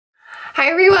Hi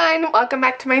everyone, welcome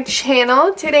back to my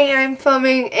channel. Today I'm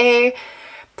filming a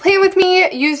plan with me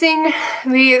using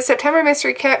the September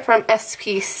mystery kit from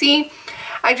SPC.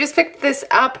 I just picked this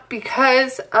up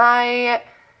because I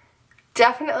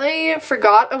definitely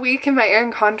forgot a week in my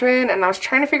Erin Condren and I was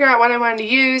trying to figure out what I wanted to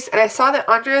use, and I saw that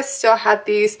Andrea still had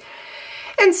these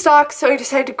in stock, so I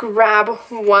decided to grab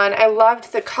one. I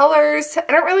loved the colors.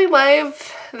 I don't really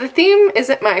love, the theme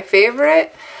isn't my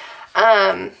favorite.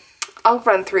 I'll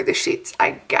run through the sheets,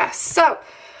 I guess. So,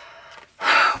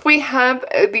 we have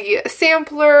the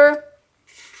sampler.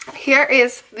 Here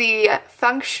is the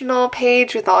functional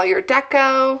page with all your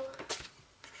deco.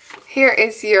 Here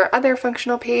is your other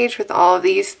functional page with all of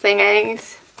these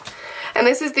thingings. And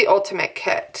this is the ultimate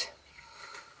kit.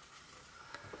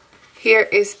 Here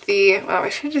is the, well, I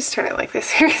should just turn it like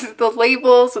this. Here is the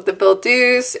labels with the bill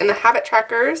dues and the habit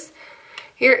trackers.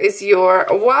 Here is your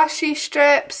washi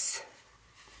strips.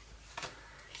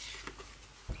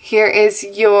 Here is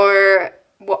your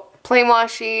plain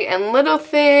washi and little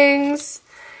things.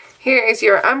 Here is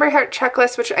your ombre heart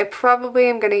checklist, which I probably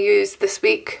am going to use this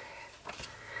week.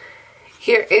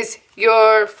 Here is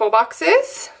your full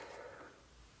boxes.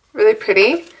 Really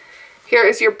pretty. Here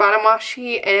is your bottom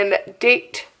washi and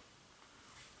date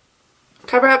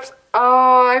cover-ups.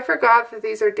 Oh, I forgot that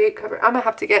these are date cover. I'm going to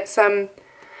have to get some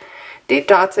date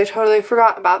dots. I totally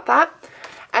forgot about that.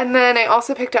 And then I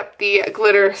also picked up the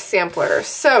glitter sampler.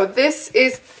 So this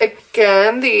is,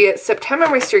 again, the September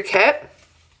mystery kit.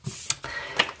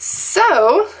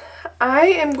 So I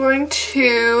am going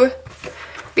to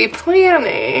be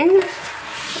planning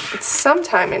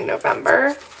sometime in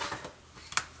November.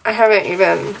 I haven't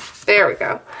even, there we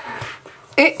go.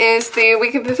 It is the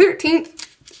week of the 13th,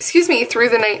 excuse me, through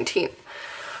the 19th.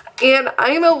 And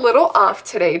I'm a little off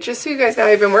today, just so you guys know.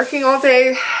 I've been working all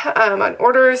day on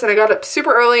orders, and I got up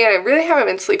super early, and I really haven't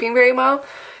been sleeping very well.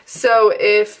 So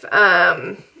if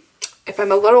I'm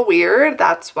a little weird,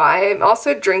 that's why. I'm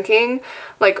also drinking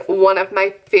like one of my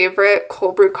favorite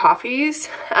cold brew coffees.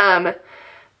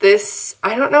 This,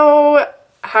 I don't know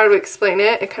how to explain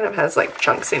it. It kind of has like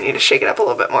chunks. I need to shake it up a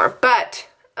little bit more, but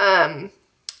has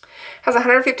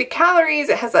 150 calories.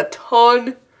 It has a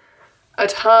ton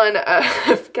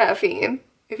of caffeine,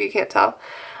 if you can't tell.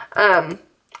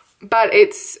 But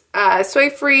it's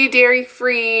soy-free,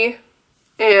 dairy-free,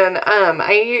 and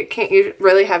I can't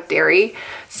really have dairy,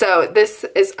 so this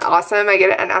is awesome. I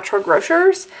get it at Natural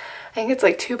Grocers. I think it's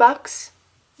like $2,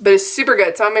 but it's super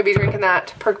good, so I'm going to be drinking that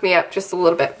to perk me up just a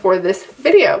little bit for this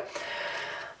video.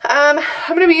 I'm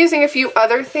going to be using a few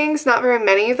other things, not very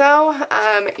many though.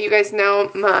 You guys know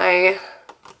my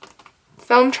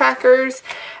film trackers,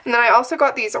 and then I also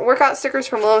got these workout stickers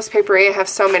from Lowe's Papery. I have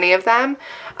so many of them.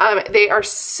 They are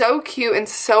so cute and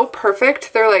so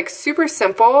perfect. They're like super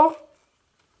simple,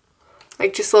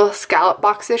 like just little scallop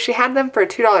boxes. She had them for a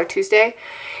 $2 Tuesday,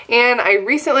 and I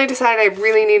recently decided I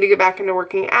really need to get back into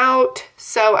working out,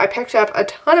 so I picked up a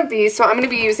ton of these. So I'm going to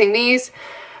be using these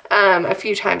a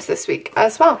few times this week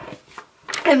as well.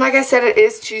 And like I said, it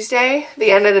is Tuesday,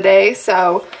 the end of the day,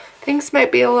 so things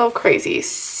might be a little crazy.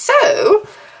 So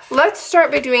let's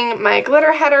start by doing my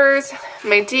glitter headers,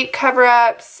 my date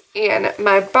cover-ups, and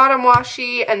my bottom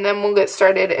washi, and then we'll get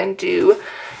started and do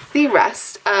the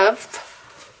rest of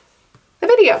the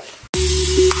video.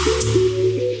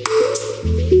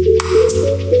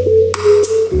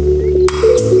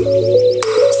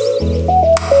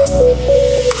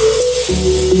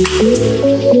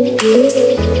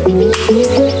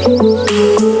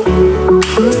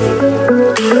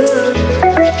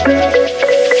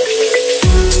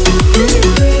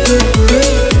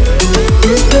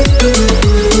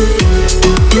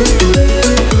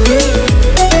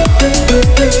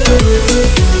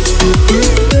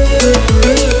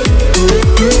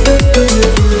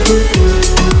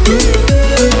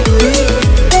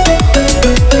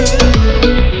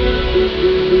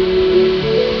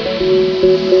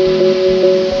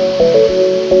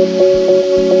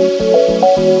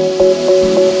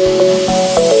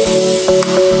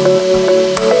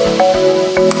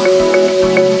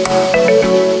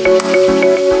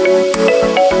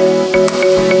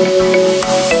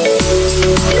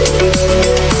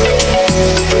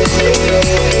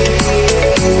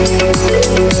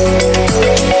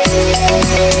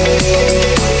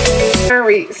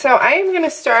 So I am going to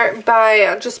start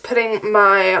by just putting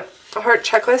my heart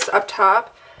checklist up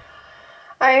top.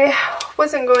 I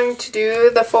wasn't going to do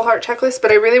the full heart checklist,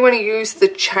 but I really want to use the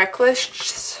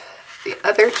checklists, the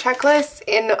other checklists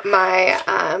in my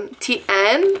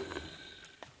TN.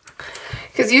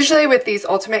 Because usually with these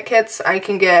ultimate kits, I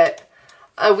can get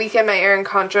a week in my Erin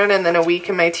Condren and then a week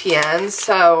in my TN.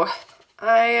 So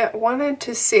I wanted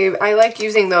to save, I like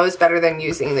using those better than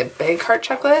using the big heart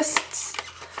checklists.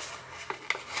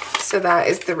 So that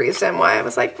is the reason why I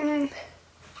was like, I'm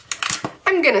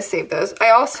gonna save those.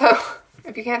 I also,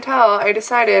 if you can't tell, I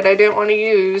decided I didn't want to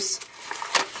use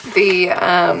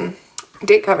the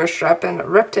date cover strip and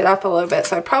ripped it up a little bit.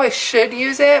 So I probably should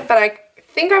use it, but I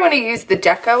think I want to use the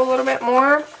deco a little bit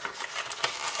more.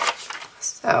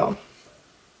 So,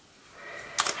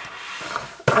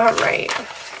 all right.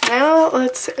 Now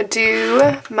let's do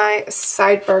my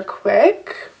sidebar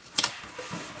quick.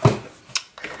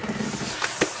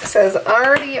 It says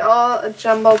already all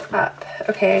jumbled up.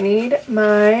 Okay, I need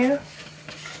my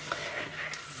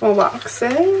full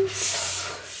boxes.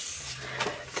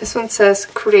 This one says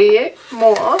create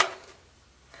more. I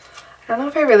don't know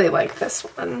if I really like this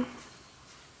one.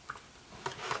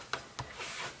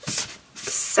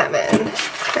 7.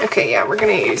 Okay, yeah, we're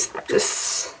gonna use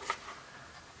this.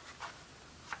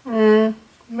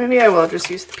 Maybe I will just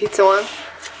use the pizza one.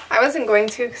 I wasn't going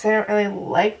to because I don't really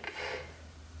like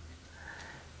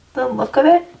the look of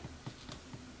it.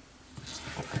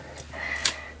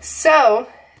 So,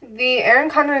 the Erin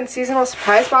Condren seasonal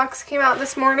surprise box came out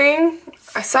this morning.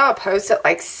 I saw a post at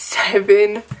like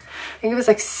 7, I think it was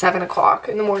like 7 o'clock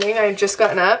in the morning. I had just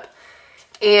gotten up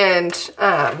and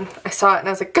I saw it and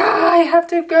I was like, God, I have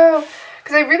to go.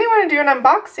 Because I really want to do an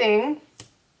unboxing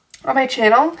on my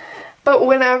channel. But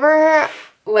whenever,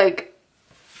 like,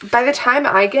 by the time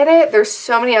I get it, there's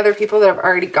so many other people that have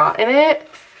already gotten it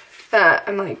that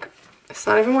I'm like, it's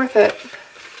not even worth it.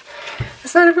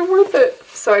 It's not even worth it.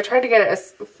 So I tried to get it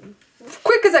as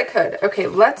quick as I could. Okay,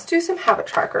 let's do some habit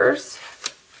trackers.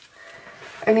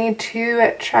 I need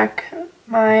to check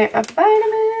my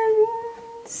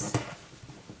vitamins.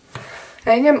 I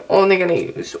think I'm only going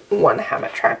to use one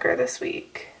habit tracker this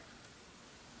week.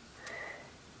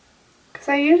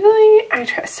 Because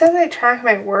it says I track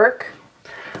my work.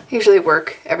 I usually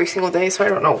work every single day, so I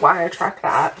don't know why I track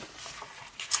that.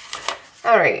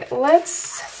 Alright,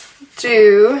 let's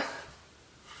do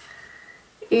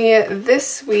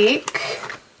this week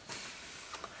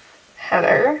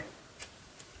header.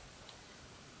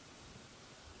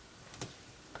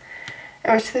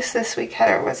 I wish this week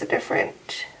header was a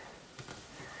different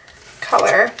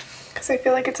color, because I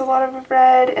feel like it's a lot of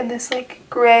red and this like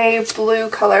gray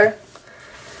blue color.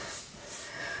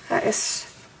 That is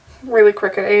really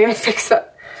crooked. I need to fix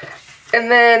that.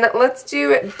 And then let's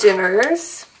do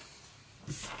dinners.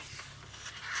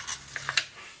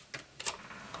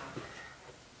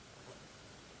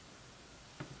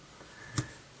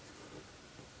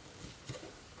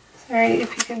 Sorry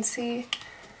if you can see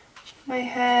my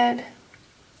head.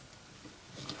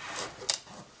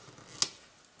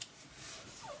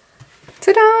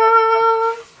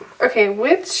 Ta-da! Okay,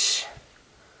 which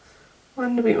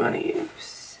one do we want to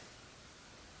use?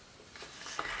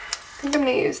 I think I'm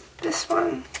going to use this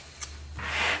one.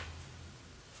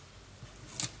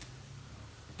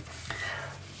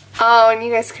 Oh, and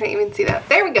you guys couldn't even see that.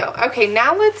 There we go. Okay,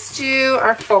 now let's do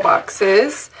our full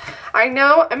boxes. I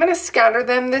know I'm going to scatter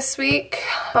them this week.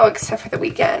 Oh, except for the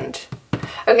weekend.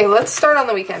 Okay, let's start on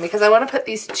the weekend because I want to put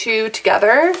these two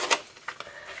together.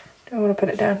 Do I want to put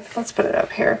it down? Let's put it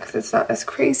up here because it's not as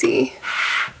crazy.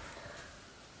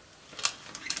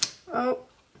 Oh.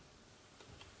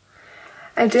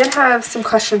 I did have some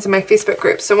questions in my Facebook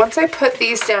group, so once I put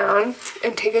these down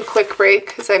and take a quick break,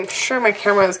 because I'm sure my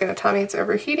camera is going to tell me it's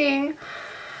overheating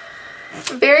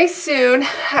very soon. I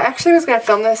actually was going to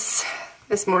film this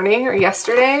morning or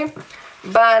yesterday,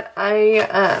 but I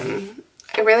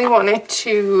really wanted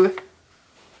to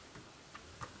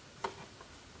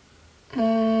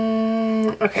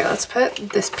okay, let's put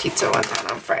this pizza one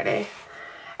down on Friday.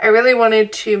 I really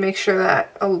wanted to make sure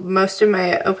that most of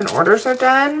my open orders are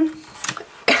done.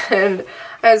 And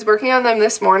I was working on them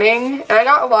this morning, and I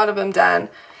got a lot of them done.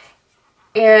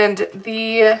 And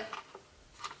okay,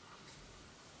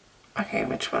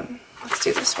 which one? Let's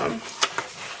do this one.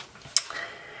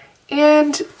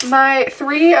 And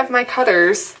 3 of my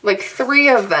cutters, like 3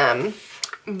 of them,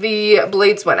 the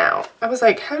blades went out. I was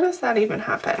like, how does that even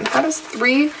happen? How does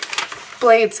 3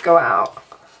 blades go out?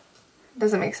 It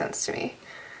doesn't make sense to me.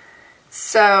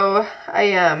 So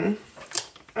I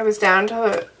was down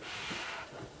to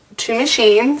 2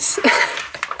 machines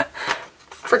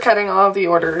for cutting all of the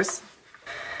orders.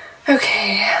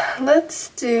 Okay, let's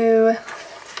do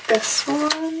this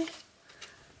one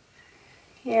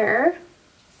here.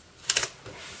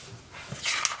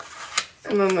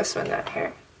 And then this one down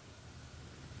here.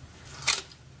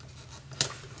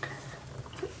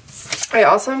 I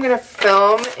also am going to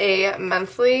film a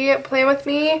monthly Play With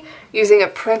Me using a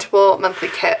printable monthly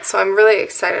kit. So I'm really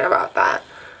excited about that.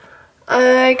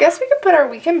 I guess we could put our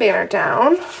weekend banner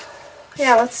down.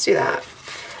 Yeah, let's do that.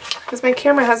 Because my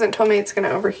camera hasn't told me it's going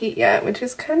to overheat yet, which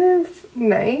is kind of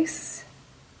nice.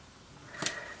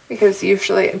 Because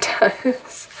usually it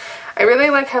does. I really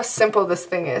like how simple this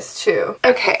thing is too.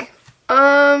 Okay,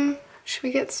 should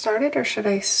we get started or should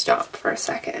I stop for a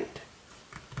second?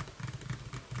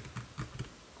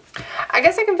 I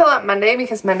guess I can fill out Monday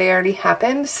because Monday already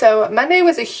happened. So Monday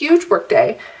was a huge work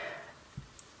day.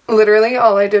 Literally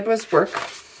all I did was work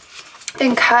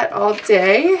and cut all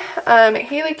day.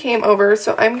 Haley came over,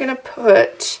 so I'm gonna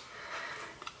put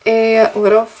a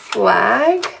little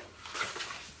flag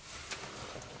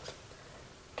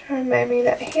to remind me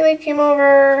that Haley came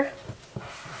over.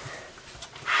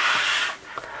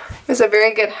 It was a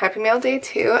very good Happy Meal day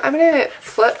too. I'm gonna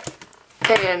flip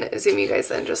and zoom you guys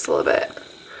in just a little bit.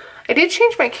 I did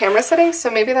change my camera settings, so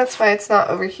maybe that's why it's not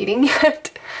overheating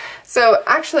yet. So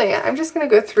actually, I'm just going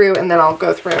to go through and then I'll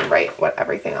go through and write what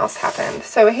everything else happened.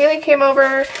 So Haley came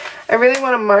over. I really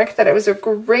want to mark that it was a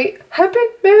great Happy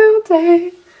Meal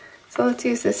day. So let's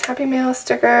use this Happy Meal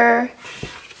sticker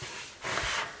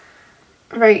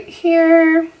right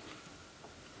here.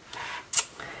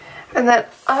 And then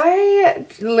I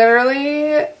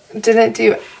literally didn't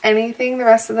do anything the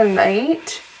rest of the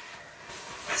night.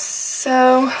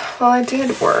 So, well, I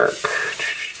did work.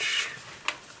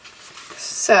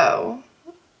 So,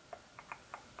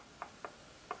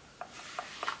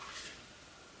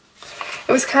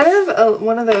 it was kind of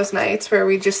one of those nights where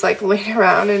we just like laid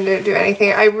around and didn't do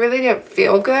anything. I really didn't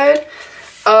feel good.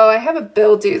 Oh, I have a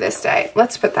bill due this day.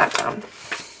 Let's put that down.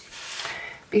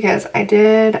 Because I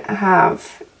did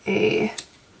have a,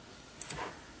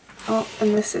 oh,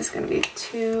 and this is going to be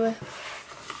too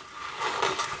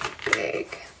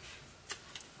big.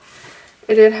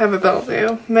 I did have a bill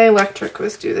due. My electric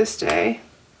was due this day.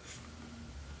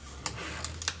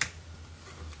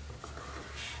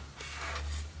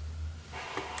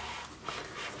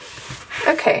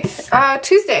 Okay,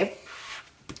 Tuesday.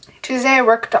 Tuesday I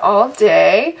worked all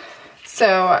day,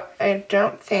 so I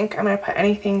don't think I'm going to put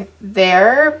anything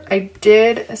there. I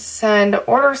did send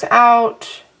orders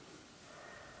out.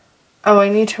 Oh, I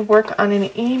need to work on an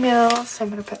email, so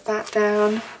I'm going to put that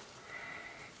down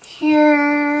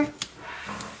here.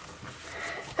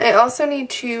 I also need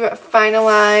to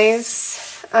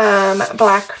finalize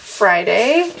Black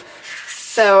Friday,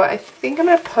 so I think I'm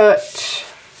going to put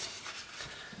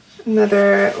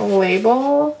another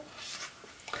label.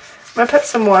 I'm going to put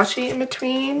some washi in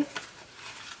between.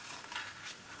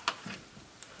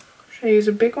 Should I use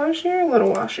a big washi or a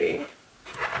little washi?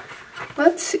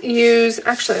 Let's use,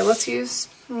 actually, let's use,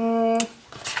 I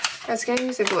was going to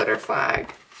use a glitter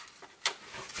flag.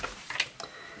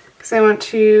 Because I want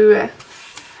to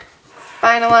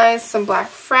finalize some Black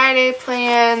Friday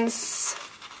plans.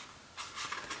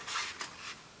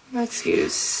 Let's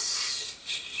use,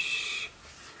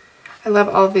 I love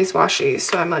all of these washi,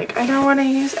 so I'm like, I don't want to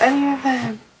use any of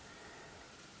them.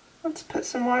 Let's put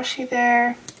some washi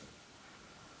there.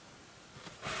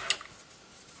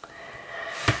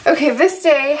 Okay, this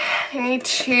day I need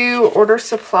to order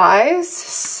supplies.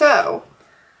 So,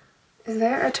 is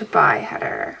there a to buy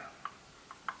header?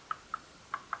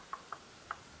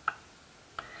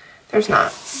 There's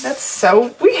not. That's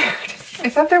so weird. I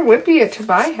thought there would be a to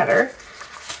buy header.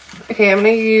 Okay, I'm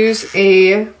going to use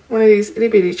one of these itty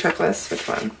bitty checklists. Which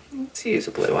one? Let's use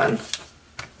a blue one.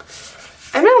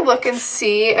 I'm going to look and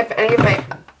see if any of my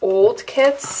old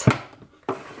kits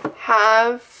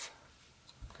have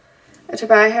a to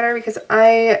buy header because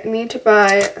I need to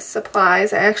buy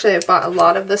supplies. I actually have bought a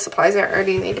lot of the supplies I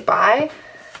already need to buy.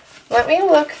 Let me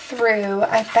look through.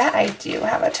 I bet I do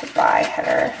have a to buy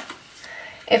header.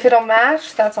 If it'll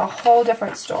match, that's a whole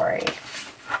different story.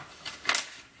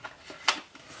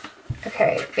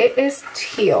 Okay, it is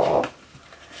teal.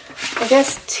 I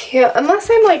guess teal, unless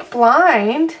I'm like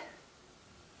blind.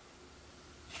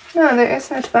 No, there is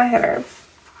no to buy header.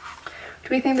 Do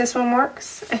we think this one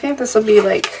works? I think this will be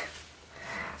like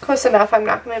close enough. I'm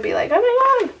not going to be like, oh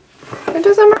my god, it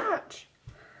doesn't match.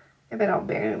 I bet I'll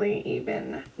barely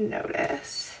even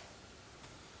notice.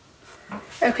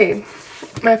 Okay, I'm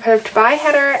going to put a to buy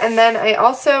header, and then I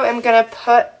also am going to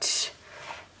put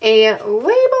a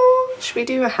label. Should we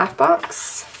do a half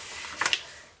box?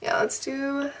 Yeah, let's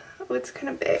do, oh, it's kind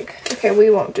of big. Okay, we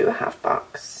won't do a half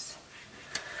box.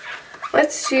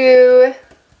 Let's do,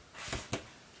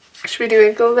 should we do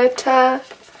a glitter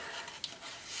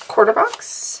quarter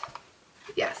box?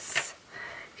 Yes.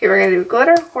 Okay, we're going to do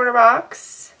glitter quarter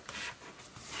box.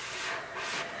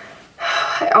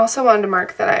 I also wanted to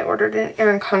mark that I ordered an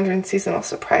Erin Condren seasonal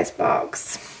surprise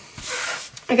box.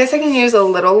 I guess I can use a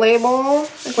little label,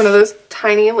 like one of those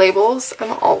tiny labels.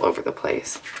 I'm all over the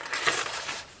place.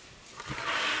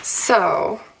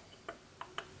 So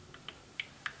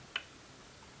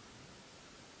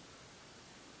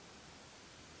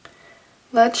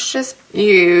let's just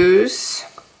use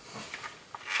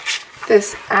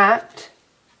this @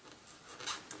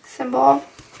 symbol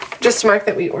just to mark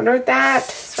that we ordered that,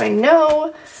 so I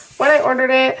know when I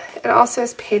ordered it. It also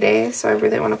says payday, so I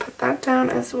really want to put that down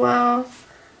as well.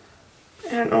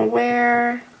 I don't know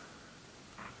where.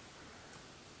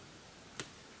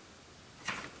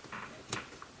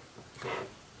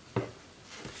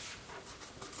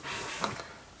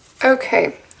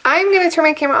 Okay, I'm going to turn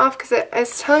my camera off because it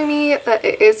is telling me that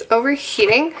it is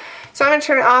overheating. So I'm going to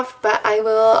turn it off, but I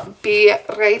will be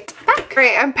right back.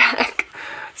 Alright, I'm back.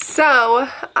 So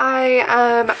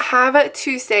I have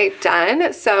Tuesday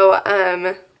done. So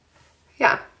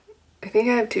yeah, I think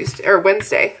I have Tuesday or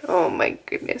Wednesday. Oh my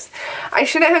goodness. I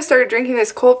shouldn't have started drinking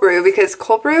this cold brew because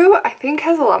cold brew I think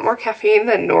has a lot more caffeine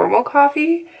than normal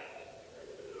coffee.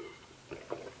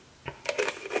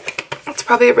 It's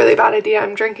probably a really bad idea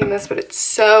I'm drinking this, but it's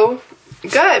so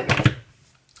good.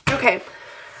 Okay.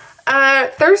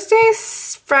 Thursday,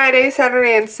 Friday,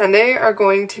 Saturday, and Sunday are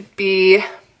going to be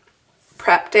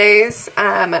prep days.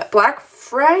 Black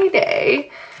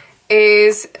Friday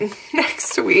is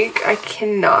next week. I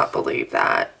cannot believe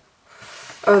that.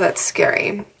 Oh, that's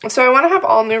scary. So I want to have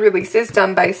all new releases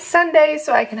done by Sunday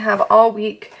so I can have all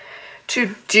week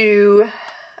to do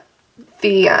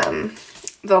the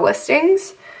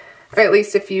listings, or at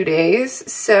least a few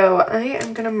days. So I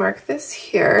am going to mark this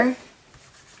here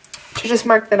to just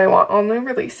mark that I want all new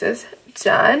releases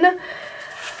done.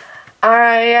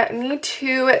 I need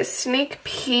to sneak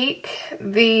peek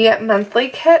the monthly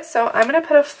kit, so I'm going to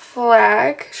put a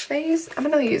flag. I'm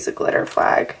going to use a glitter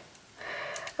flag.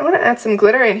 I want to add some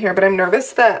glitter in here, but I'm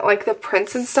nervous that like the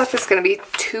prints and stuff is going to be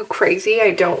too crazy.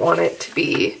 I don't want it to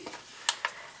be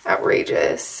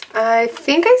outrageous. I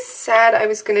think I said I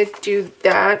was going to do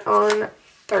that on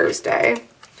Thursday.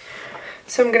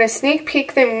 So I'm going to sneak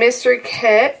peek the mystery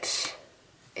kit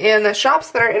and the shops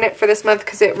that are in it for this month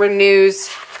because it renews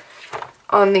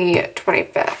on the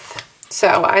 25th. So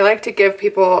I like to give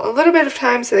people a little bit of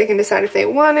time so they can decide if they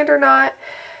want it or not.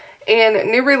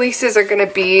 And new releases are going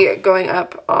to be going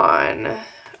up on,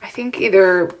 I think,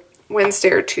 either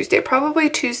Wednesday or Tuesday. Probably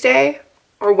Tuesday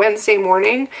or Wednesday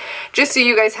morning, just so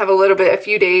you guys have a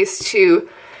few days to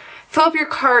fill up your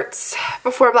carts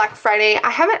before Black Friday. I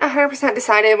haven't 100%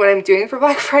 decided what I'm doing for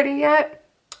Black Friday yet.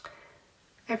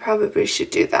 I probably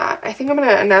should do that. I think I'm going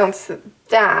to announce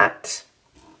that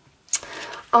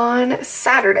on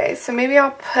Saturday. So maybe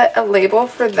I'll put a label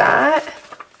for that.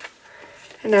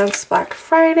 Announce Black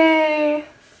Friday.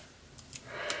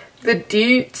 The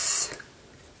dates.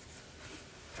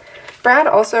 Brad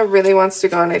also really wants to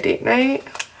go on a date night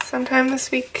sometime this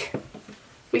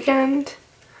weekend.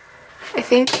 I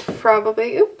think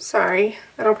probably, oops, sorry.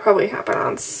 That'll probably happen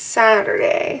on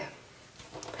Saturday.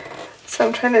 So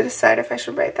I'm trying to decide if I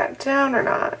should write that down or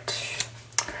not.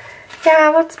 Yeah,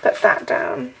 let's put that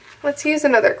down. Let's use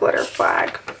another glitter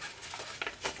flag.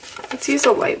 Let's use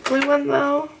a light blue one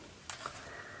though.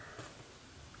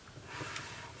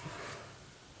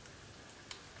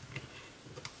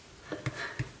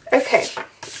 Okay,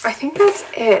 I think that's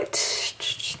it.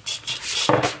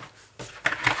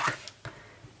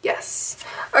 Yes.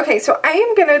 Okay, so I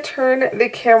am going to turn the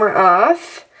camera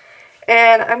off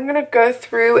and I'm going to go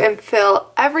through and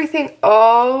fill everything.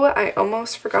 Oh, I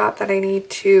almost forgot that I need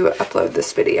to upload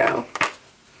this video.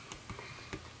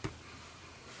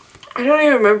 I don't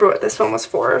even remember what this one was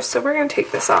for, so we're going to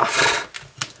take this off.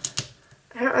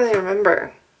 I don't really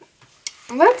remember.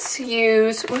 Let's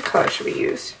use, what color should we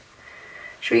use?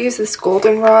 Should we use this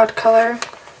goldenrod color?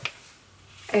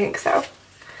 I think so.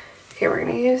 Okay, we're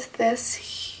going to use this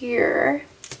here.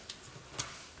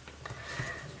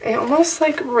 I almost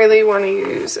like really want to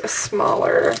use a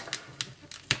smaller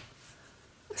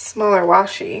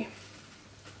washi.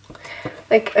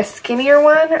 Like a skinnier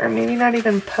one, or maybe not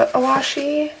even put a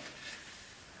washi.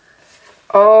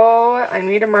 Oh, I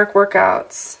need to mark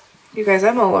workouts. You guys,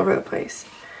 I'm all over the place.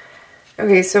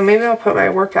 Okay, so maybe I'll put my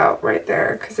workout right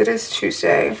there because it is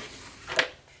Tuesday.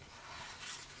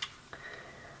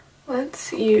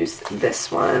 Let's use this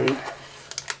one.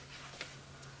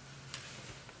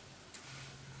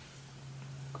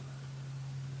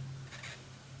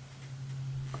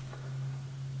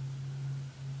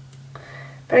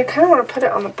 But I kind of want to put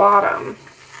it on the bottom.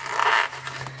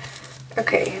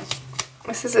 Okay,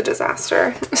 this is a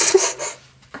disaster.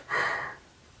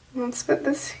 Let's put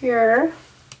this here.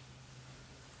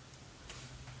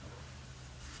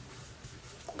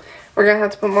 we're gonna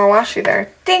have to put more washi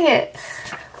there. Dang it.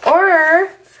 Or,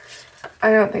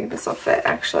 I don't think this will fit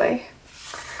actually.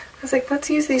 I was like, let's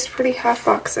use these pretty half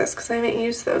boxes because I haven't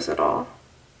used those at all.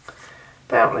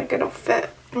 But I don't think it'll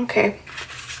fit. Okay.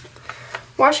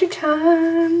 Washi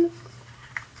time.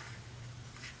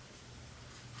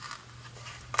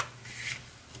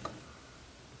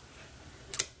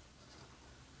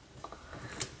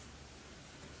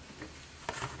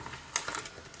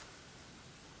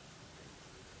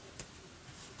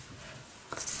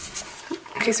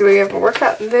 Okay, so we have a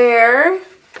workout there.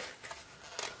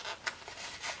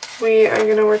 We are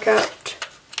going to work out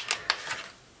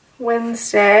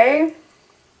Wednesday.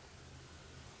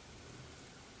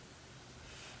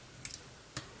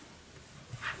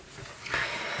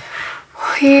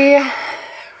 We are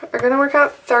going to work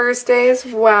out Thursday as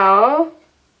well.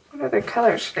 What other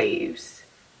color should I use?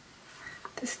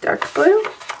 This dark blue?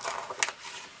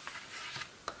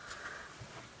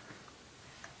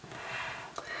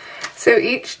 So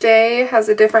each day has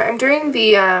a different, I'm doing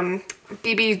the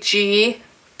BBG,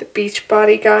 the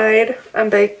Beachbody Guide,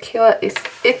 by Kayla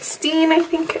Itstein, I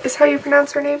think is how you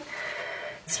pronounce her name.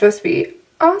 It's supposed to be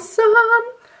awesome.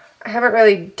 I haven't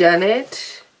really done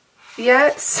it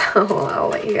yet, so I'll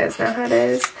let you guys know how it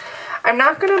is. I'm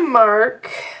not going to mark,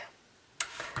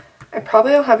 I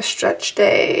probably will have a stretch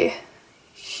day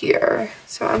here.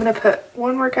 So I'm going to put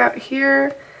one workout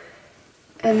here.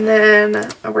 And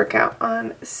then a workout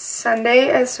on Sunday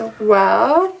as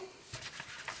well.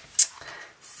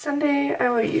 Sunday I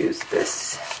will use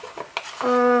this.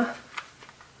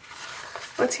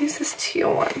 Let's use this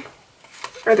teal one.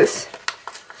 Or this.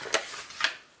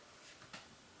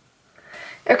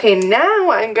 Okay,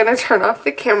 now I'm going to turn off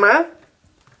the camera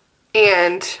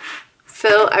and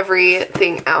fill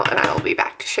everything out, and I will be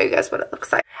back to show you guys what it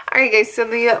looks like. Alright guys, so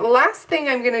the last thing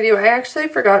I'm going to do, I actually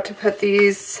forgot to put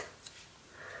these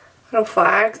little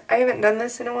flags. I haven't done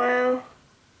this in a while.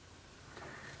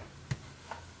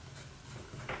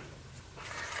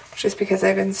 Just because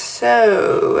I've been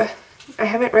I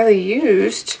haven't really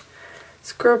used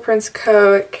Scribble Prints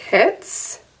Co.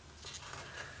 kits.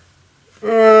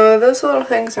 Those little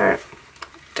things aren't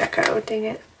deco, dang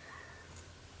it.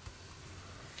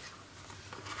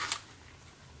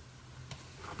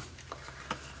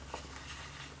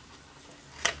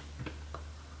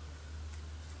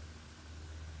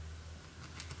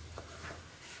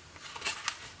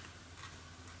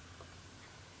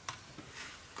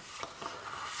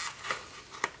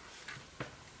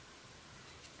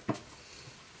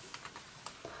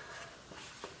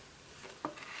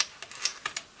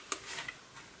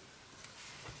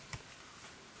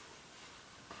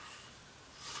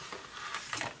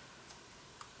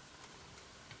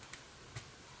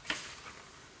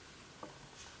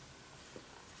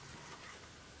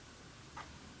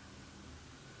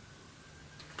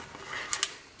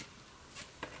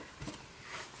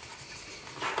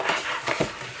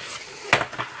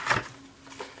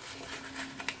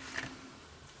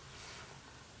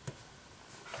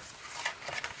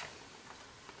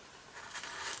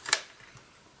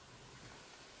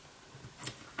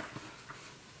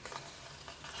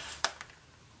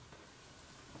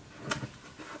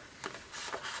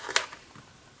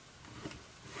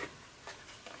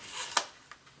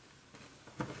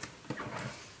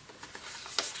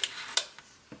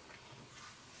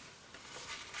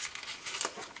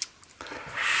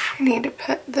 I need to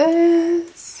put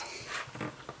this.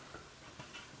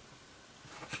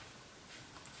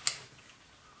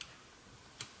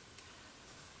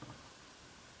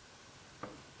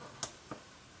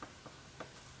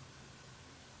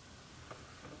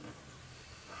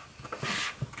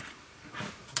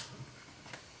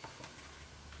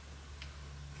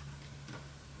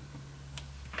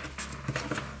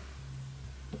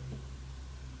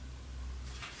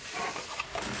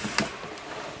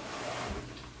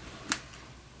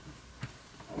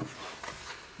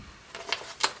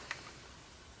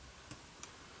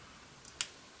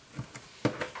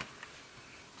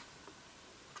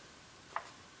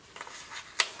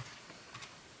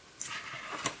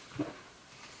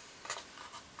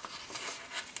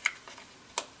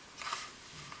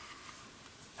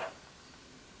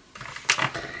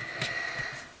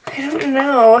 I don't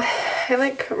know. I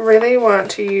like really want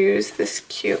to use this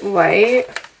cute light.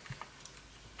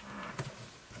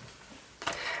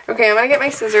 Okay, I'm gonna get my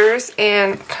scissors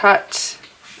and cut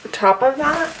the top of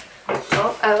that.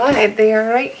 Oh, I lied. They are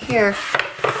right here.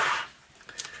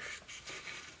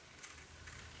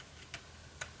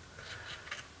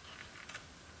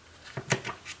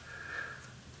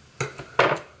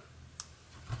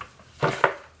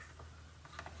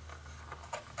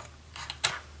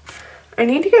 I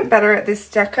need to get better at this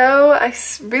deco. I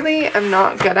really am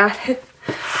not good at it.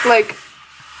 Like,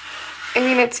 I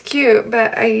mean, it's cute,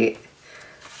 but I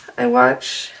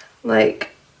watch, like,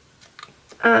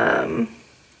 oopsies,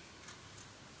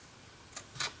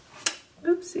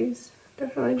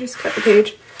 definitely just cut the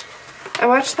page. I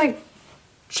watched, like,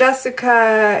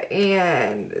 Jessica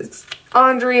and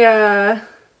Andrea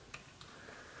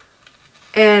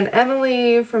and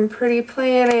Emily from Pretty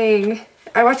Planning.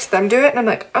 I watched them do it and I'm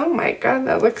like, oh my god,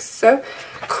 that looks so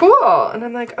cool. And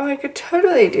I'm like, oh, I could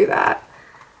totally do that.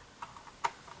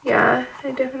 Yeah,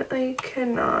 I definitely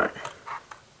cannot.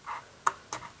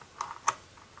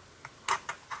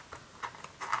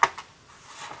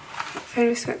 I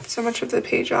just got so much of the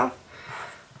page off.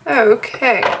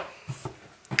 Okay.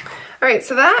 Alright,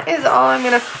 so that is all I'm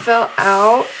going to fill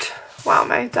out. Wow,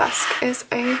 my desk is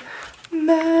a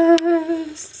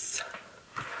mess.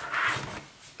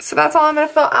 So that's all I'm going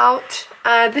to fill out.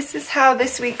 This is how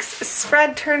this week's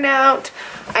spread turned out.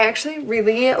 I actually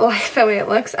really like the way it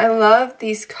looks. I love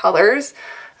these colors.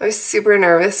 I was super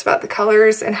nervous about the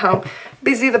colors and how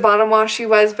busy the bottom washi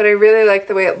was, but I really like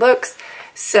the way it looks.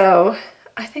 So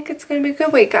I think it's going to be a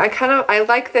good week. I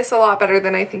like this a lot better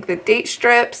than I think the date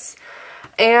strips.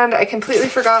 And I completely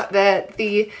forgot that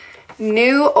the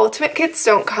new Ultimate kits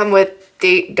don't come with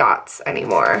date dots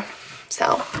anymore.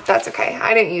 So that's okay.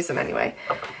 I didn't use them anyway.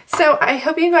 So I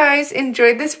hope you guys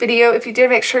enjoyed this video. If you did,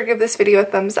 make sure to give this video a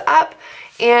thumbs up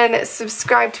and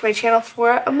subscribe to my channel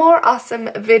for more awesome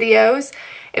videos.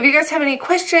 If you guys have any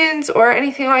questions or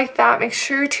anything like that, make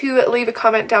sure to leave a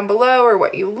comment down below, or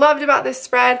what you loved about this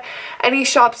spread. Any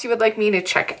shops you would like me to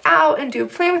check out and do a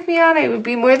plan with me on, I would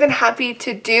be more than happy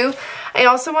to do. I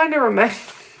also wanted to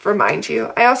remind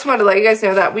you, I also wanted to let you guys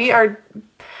know that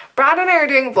Brad and I are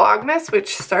doing Vlogmas,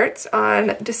 which starts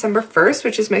on December 1st,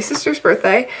 which is my sister's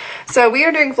birthday. So we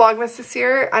are doing Vlogmas this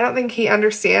year. I don't think he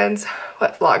understands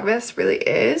what Vlogmas really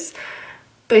is,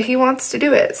 but he wants to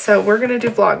do it. So we're going to do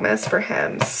Vlogmas for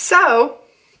him. So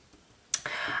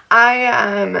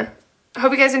I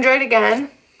hope you guys enjoyed again.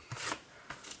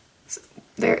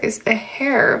 There is a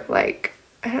hair, like,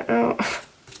 I don't know.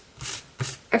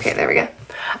 Okay, there we go.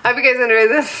 I hope you guys enjoyed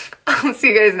this. I'll see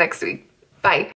you guys next week. Bye.